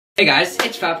Hey guys,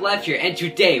 it's FiveAlive here, and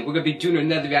today we're gonna be doing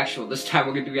another reaction. This time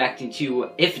we're gonna be reacting to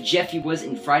If Jeffy Was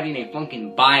in Friday Night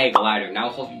Funkin' by Glider. Now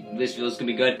hopefully this video is gonna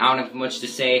be good. I don't have much to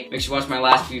say. Make sure you watch my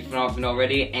last video if you haven't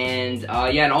already. And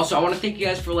yeah, and also I want to thank you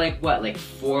guys for like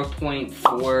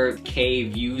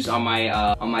 4.4k views on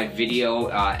my video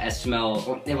SML.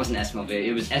 Or it wasn't SML video.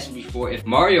 It was SB4 If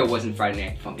Mario was in Friday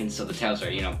Night Funkin'. So the titles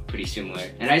are pretty similar.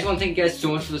 And I just want to thank you guys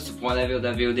so much for the support on that video.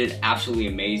 That video did absolutely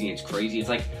amazing. It's crazy. It's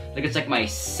like my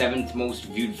 7th most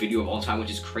viewed video of all time,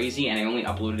 which is crazy, and I only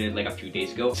uploaded it like a few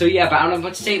days ago. So yeah, but I don't know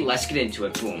what to say. Let's get into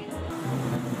it. Boom.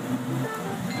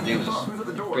 I think it was just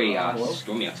pretty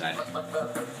stormy outside.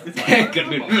 Good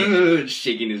mood.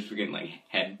 Shaking his freaking like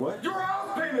head. What? Your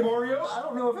house payment, Mario. I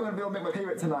don't know if I'm gonna be able to make my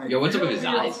payment tonight. Yo, what's up with his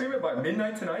eyes? House payment by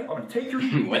midnight tonight. I'm gonna take your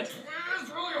what?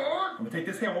 Squeeze really hard. I'm gonna take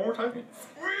this hand one more time. Squeeze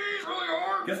really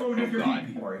hard. Guess what I'm gonna do with your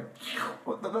pee, Mario?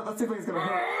 What? That seems like it's gonna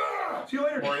hurt. See you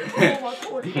later, Mario.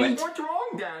 What's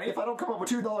wrong, Danny? If I don't come up with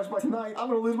 $2 by tonight, I'm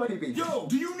gonna lose my pee. Yo,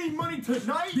 do you need money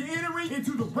tonight to enter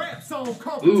into the rap song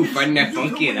competition? Ooh, Friday Night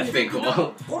Funkin', that's pretty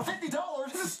cool. Or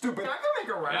 $50? This is stupid. I can make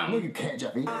a rap. No, you can't,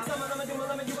 Jeffy.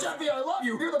 Jeffy, I love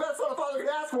you. You're the best son a father could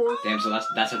ask for. Damn, so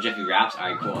that's how Jeffy raps?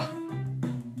 Alright, cool.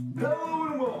 Hello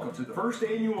and welcome to the first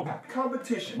annual rap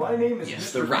competition. My name is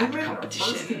Mr. the Rap Goodman,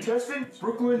 Competition. First contestant,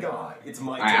 Brooklyn Guy. It's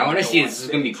my Alright, I want to see this. This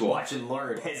is gonna be cool. Watch and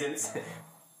learn, peasants.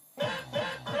 What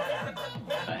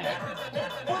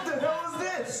the hell is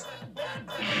this?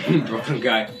 Brooklyn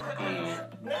Guy.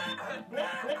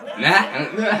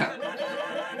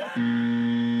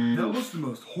 That was the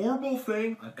most horrible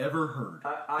thing I've ever heard.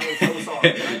 I am so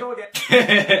sorry. Can I go again?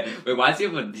 Wait, why does he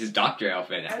have his doctor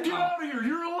outfit? Get out of here!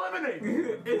 You're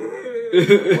eliminated!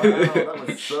 Wow, that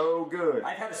was so good.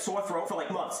 I've had a sore throat for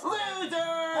like months. Loser!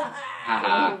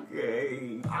 Haha.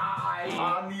 Okay.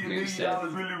 I need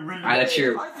 $1 million really that's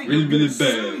your really bad.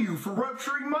 Sue you for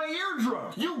rupturing my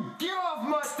eardrum. You get off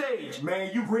my stage,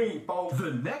 man. You green, folks.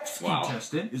 The next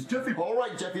contestant is Jeffy. All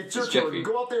right, Jeffy, it's your turn.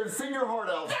 Go out there and sing your heart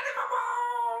out.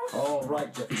 All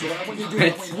right, Jeffy. So what I want you to do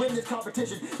is when you win this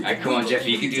competition. Alright, come on,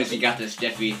 Jeffy. You can do this. You got this,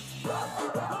 Jeffy.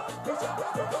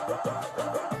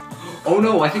 Oh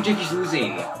no, I think Jeffy's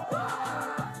losing.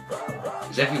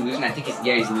 Is Jeffy losing? I think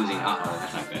he's losing. Uh-oh,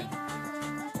 that's not good.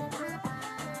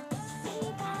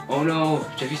 Oh no,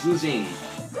 Jeffy's losing.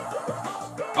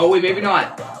 Oh wait, maybe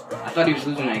not. I thought he was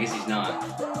losing, I guess he's not.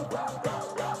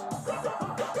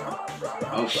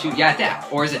 Oh shoot, yeah,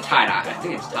 or is it tied? I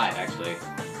think it's tied, actually.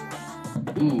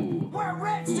 Ooh.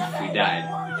 Oof, he died.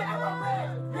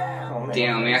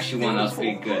 Damn, we actually won. That was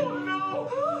pretty good.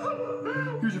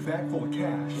 Here's your bag full of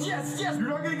cash. Yes! You're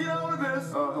not gonna get out of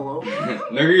this! Hello?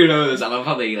 Never gonna know this. I love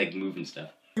how they, like, move and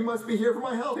stuff. You must be here for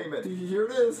my health payment. Here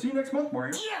it is. See you next month,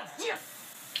 Mario. Yes!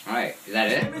 Alright, is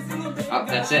that it? Oh,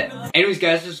 that's it. Anyways,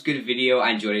 guys, this was a good video. I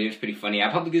enjoyed it. It was pretty funny.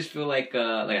 I probably just feel like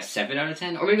a 7 out of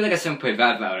 10, or maybe like a 7.5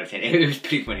 out of 10. It was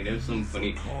pretty funny. There was some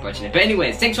funny parts in it. But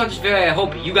anyways, thanks for watching this video. I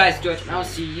hope you guys enjoyed it, and I'll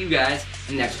see you guys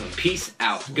in the next one. Peace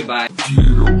out. Goodbye.